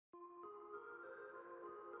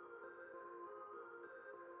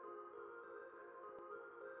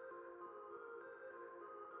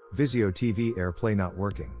Vizio TV AirPlay not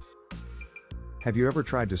working. Have you ever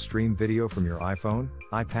tried to stream video from your iPhone,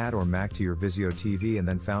 iPad or Mac to your Vizio TV and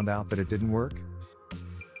then found out that it didn't work?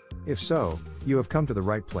 If so, you have come to the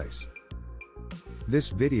right place. This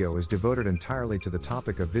video is devoted entirely to the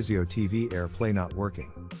topic of Vizio TV AirPlay not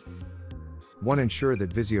working. 1. Ensure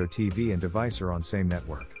that Vizio TV and device are on same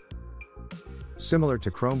network. Similar to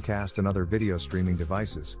Chromecast and other video streaming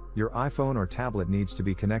devices, your iPhone or tablet needs to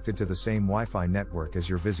be connected to the same Wi-Fi network as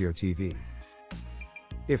your Vizio TV.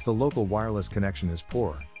 If the local wireless connection is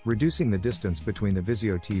poor, reducing the distance between the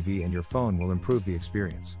Vizio TV and your phone will improve the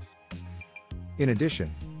experience. In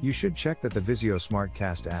addition, you should check that the Vizio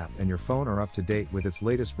SmartCast app and your phone are up to date with its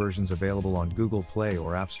latest versions available on Google Play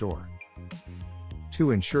or App Store. 2.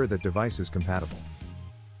 Ensure that device is compatible.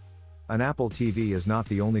 An Apple TV is not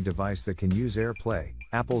the only device that can use AirPlay.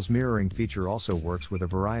 Apple's mirroring feature also works with a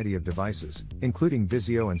variety of devices, including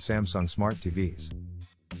Vizio and Samsung Smart TVs.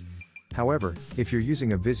 However, if you're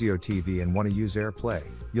using a Vizio TV and want to use AirPlay,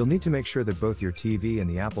 you'll need to make sure that both your TV and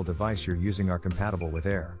the Apple device you're using are compatible with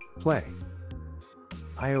AirPlay.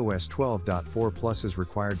 iOS 12.4 Plus is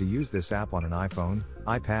required to use this app on an iPhone,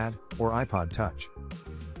 iPad, or iPod Touch.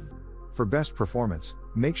 For best performance,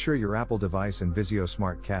 make sure your Apple device and Vizio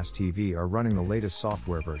SmartCast TV are running the latest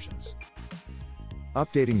software versions.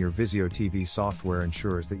 Updating your Vizio TV software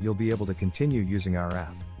ensures that you'll be able to continue using our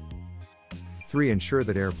app. 3. Ensure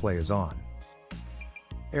that AirPlay is on.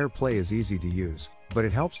 AirPlay is easy to use, but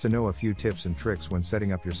it helps to know a few tips and tricks when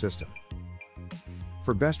setting up your system.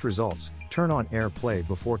 For best results, turn on AirPlay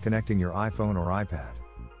before connecting your iPhone or iPad.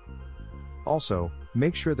 Also,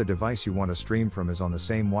 make sure the device you want to stream from is on the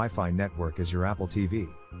same Wi-Fi network as your Apple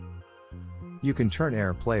TV. You can turn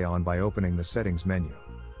AirPlay on by opening the Settings menu.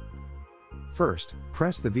 First,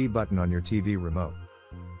 press the V button on your TV remote.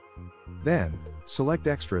 Then, select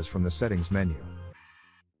Extras from the Settings menu.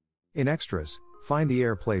 In Extras, find the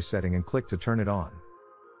AirPlay setting and click to turn it on.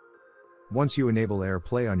 Once you enable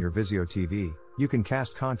AirPlay on your Vizio TV, you can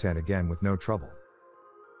cast content again with no trouble.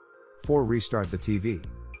 4. Restart the TV.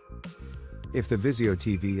 If the Vizio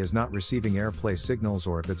TV is not receiving AirPlay signals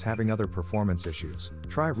or if it's having other performance issues,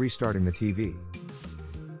 try restarting the TV.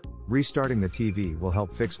 Restarting the TV will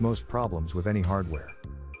help fix most problems with any hardware.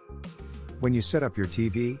 When you set up your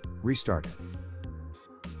TV, restart it.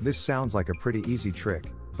 This sounds like a pretty easy trick,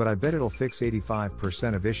 but I bet it'll fix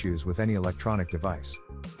 85% of issues with any electronic device.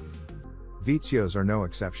 Vizios are no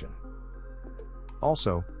exception.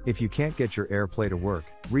 Also, if you can't get your AirPlay to work,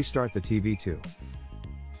 restart the TV too.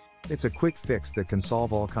 It's a quick fix that can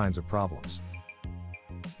solve all kinds of problems.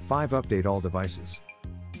 5. Update all devices.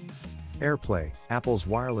 AirPlay, Apple's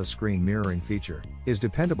wireless screen mirroring feature, is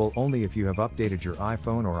dependable only if you have updated your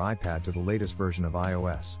iPhone or iPad to the latest version of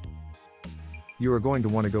iOS. You are going to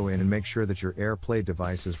want to go in and make sure that your AirPlay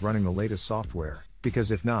device is running the latest software,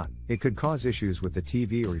 because if not, it could cause issues with the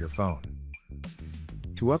TV or your phone.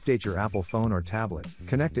 To update your Apple phone or tablet,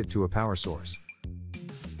 connect it to a power source.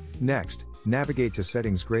 Next, navigate to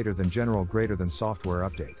Settings General Software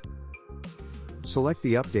Update. Select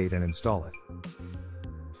the update and install it.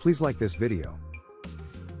 Please like this video.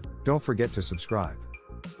 Don't forget to subscribe.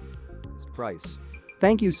 Price.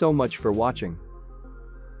 Thank you so much for watching.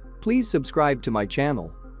 Please subscribe to my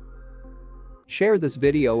channel. Share this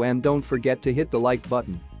video and don't forget to hit the like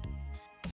button.